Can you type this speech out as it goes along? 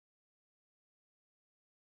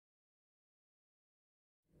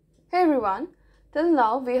Hey everyone! Till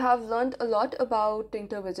now we have learned a lot about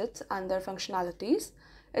Tkinter widgets and their functionalities.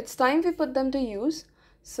 It's time we put them to use.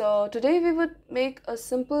 So today we would make a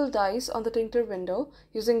simple dice on the Tkinter window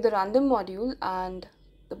using the random module and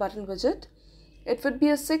the button widget. It would be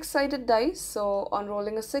a 6-sided dice, so on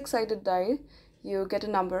rolling a 6-sided die you get a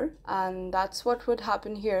number, and that's what would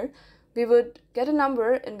happen here. We would get a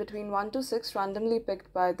number in between 1 to 6 randomly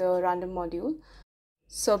picked by the random module.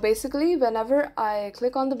 So basically, whenever I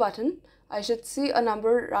click on the button, I should see a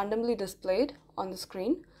number randomly displayed on the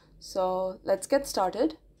screen. So let's get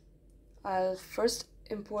started. I'll first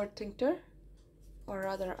import Tkinter, or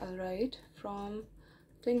rather I'll write from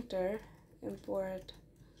Tkinter import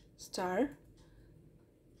star,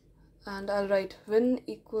 and I'll write win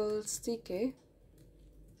equals Tk,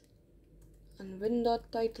 and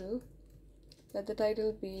win.title, let the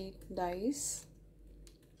title be dice,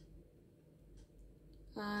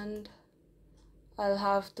 and I'll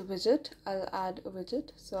have the widget, I'll add a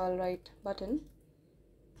widget, so I'll write button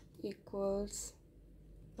equals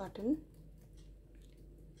button.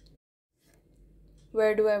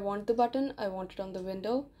 Where do I want the button? I want it on the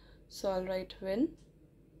window, so I'll write win,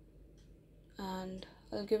 and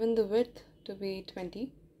I'll give in the width to be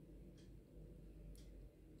 20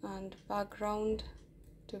 and background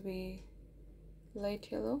to be light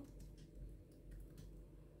yellow.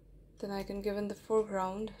 Then I can give in the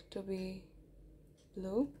foreground to be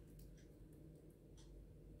blue,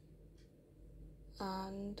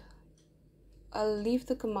 and I'll leave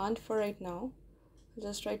the command for right now. I'll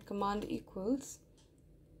just write command equals,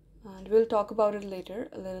 and we'll talk about it later,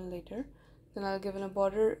 a little later. Then I'll give in a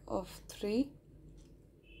border of 3,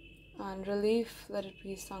 and relief, let it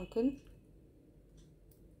be sunken.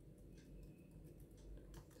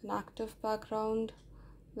 An active background,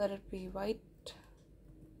 let it be white,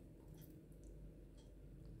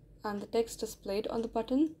 and the text displayed on the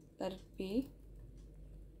button, let it be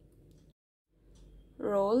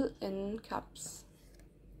roll in caps.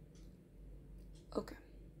 Okay,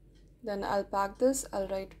 then I'll pack this. I'll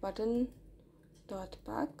write button dot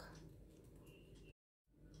pack.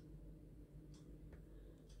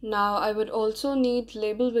 Now I would also need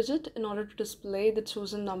label widget in order to display the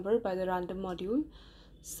chosen number by the random module.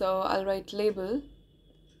 So I'll write label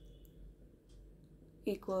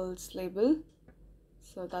equals label,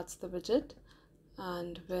 so that's the widget,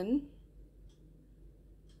 and win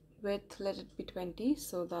width, let it be 20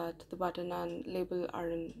 so that the button and label are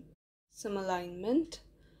in some alignment,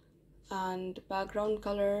 and background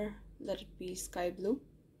color, let it be sky blue,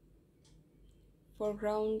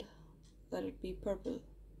 foreground, let it be purple.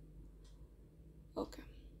 Okay.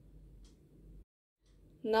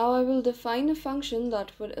 Now I will define a function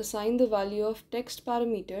that would assign the value of text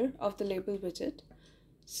parameter of the label widget.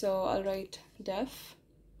 So I'll write def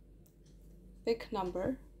pick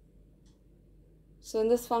number. So in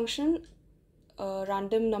this function, a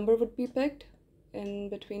random number would be picked in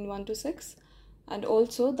between 1 to 6, and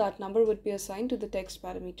also that number would be assigned to the text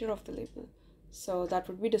parameter of the label. So that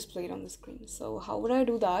would be displayed on the screen. So how would I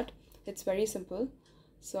do that? It's very simple.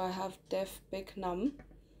 So I have def pick num,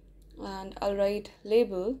 and I'll write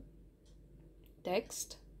label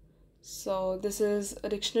text. So this is a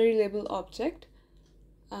dictionary label object,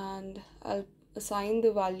 and I'll assign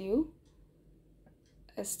the value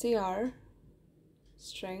str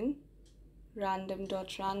string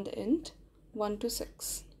random.randint 1 to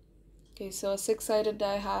 6. Okay, so a 6-sided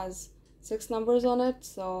die has 6 numbers on it,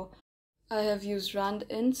 so I have used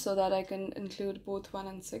randint so that I can include both 1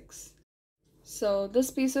 and 6. So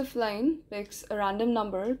this piece of line picks a random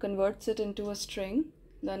number, converts it into a string,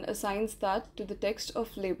 then assigns that to the text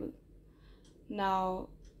of label. Now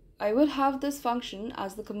I will have this function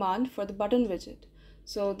as the command for the button widget.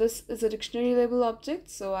 So this is a dictionary label object,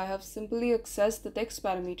 so I have simply accessed the text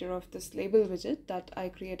parameter of this label widget that I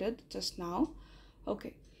created just now.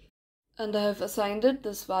 Okay, and I have assigned it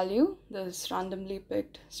this value, this randomly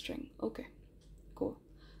picked string. Okay, cool.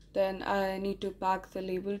 Then I need to pack the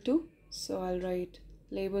label too, so I'll write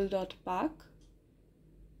label.pack.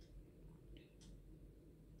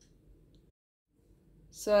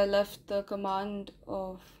 So I left the command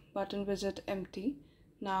of button widget empty.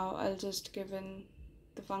 Now I'll just give in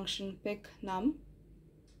the function pick num.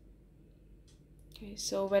 Okay,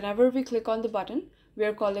 so whenever we click on the button, we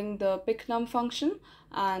are calling the pick num function,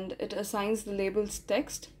 and it assigns the label's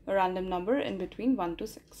text a random number in between 1 to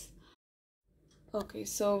 6. Okay,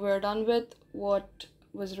 so we're done with what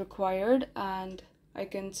was required, and I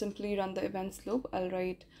can simply run the events loop. I'll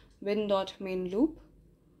write win.main loop,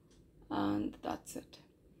 and that's it.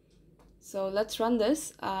 So let's run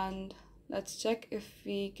this and let's check if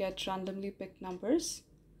we get randomly picked numbers.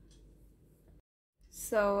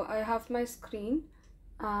 So I have my screen,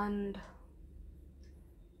 and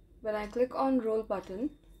when I click on roll button,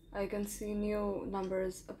 I can see new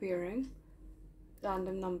numbers appearing,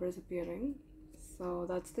 random numbers appearing. So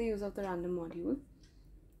that's the use of the random module,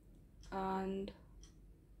 and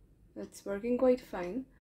it's working quite fine.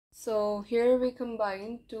 So here we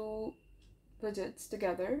combine two widgets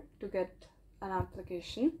together to get an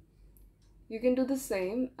application. You can do the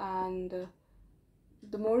same, and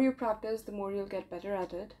the more you practice, the more you'll get better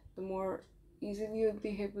at it, the more easily you'll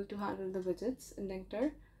be able to handle the widgets in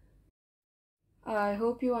Tkinter. I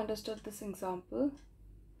hope you understood this example.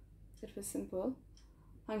 It was simple.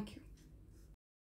 Thank you.